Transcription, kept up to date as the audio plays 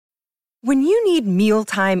When you need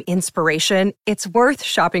mealtime inspiration, it's worth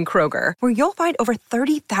shopping Kroger, where you'll find over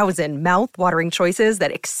 30,000 mouth-watering choices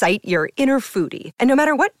that excite your inner foodie. And no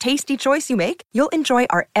matter what tasty choice you make, you'll enjoy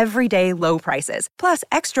our everyday low prices, plus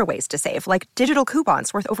extra ways to save, like digital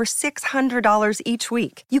coupons worth over $600 each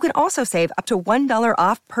week. You can also save up to $1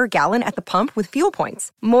 off per gallon at the pump with fuel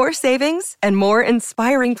points. More savings and more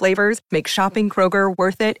inspiring flavors make shopping Kroger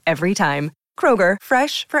worth it every time. Kroger,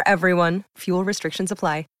 fresh for everyone. Fuel restrictions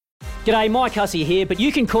apply. G'day, Mike Hussey here, but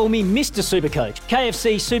you can call me Mr. Supercoach.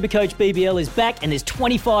 KFC Supercoach BBL is back and there's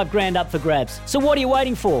 25 grand up for grabs. So what are you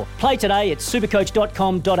waiting for? Play today at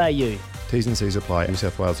supercoach.com.au. T's and C's apply. New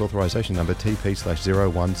South Wales authorisation number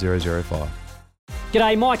TP/01005.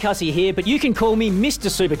 G'day, Mike Hussey here, but you can call me Mr.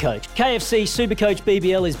 Supercoach. KFC Supercoach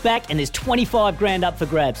BBL is back and there's 25 grand up for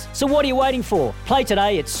grabs. So what are you waiting for? Play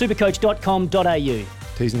today at supercoach.com.au.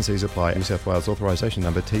 T's and C's apply. New South Wales authorisation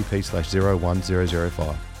number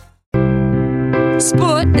TP/01005.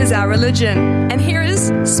 Sport is our religion, and here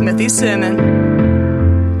is Smithy's sermon.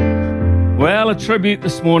 Well, a tribute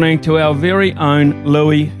this morning to our very own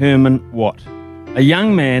Louis Herman Watt, a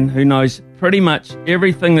young man who knows pretty much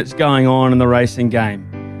everything that's going on in the racing game.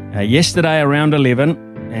 Yesterday around 11,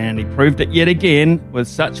 and he proved it yet again, with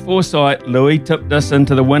such foresight, Louis tipped us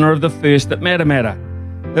into the winner of the first at Matamata.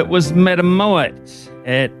 It was Matamoat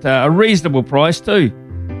at a reasonable price too.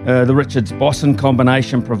 The Richards-Bosson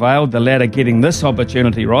combination prevailed, the latter getting this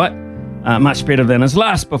opportunity right, much better than his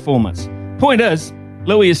last performance. Point is,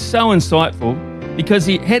 Louis is so insightful because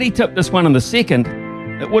had he tipped this one in the second,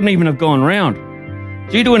 it wouldn't even have gone round.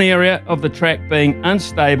 Due to an area of the track being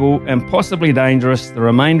unstable and possibly dangerous, the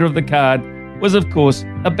remainder of the card was, of course,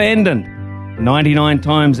 abandoned. 99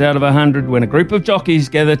 times out of 100, when a group of jockeys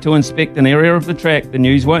gather to inspect an area of the track, the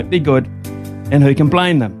news won't be good, and who can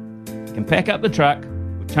blame them? You can pack up the truck,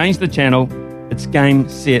 change the channel, it's game,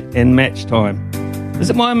 set and match time. Is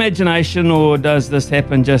it my imagination or does this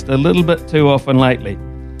happen just a little bit too often lately?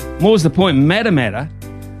 More's the point, Matamata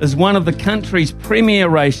is one of the country's premier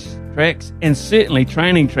race tracks and certainly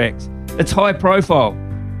training tracks. It's high profile.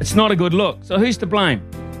 It's not a good look. So who's to blame?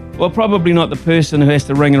 Well, probably not the person who has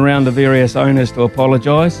to ring around the various owners to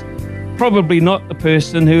apologise. Probably not the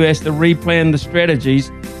person who has to replan the strategies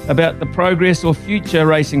about the progress or future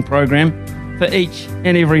racing program for each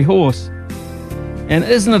and every horse. And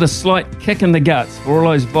isn't it a slight kick in the guts for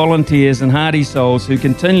all those volunteers and hardy souls who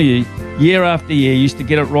continue year after year, used to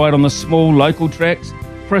get it right on the small local tracks,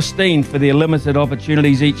 pristine for their limited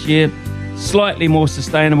opportunities each year, slightly more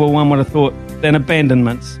sustainable, one would have thought, than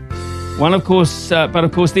abandonments. But of course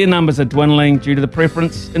their numbers are dwindling due to the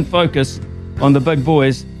preference and focus on the big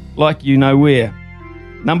boys like you know where.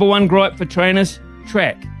 Number one gripe for trainers,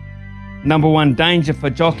 track. Number one danger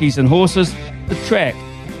for jockeys and horses, the track.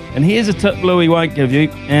 And here's a tip Louis won't give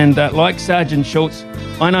you, and like Sergeant Schultz,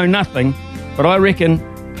 I know nothing, but I reckon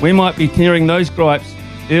we might be hearing those gripes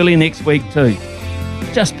early next week too.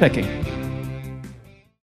 Just picking.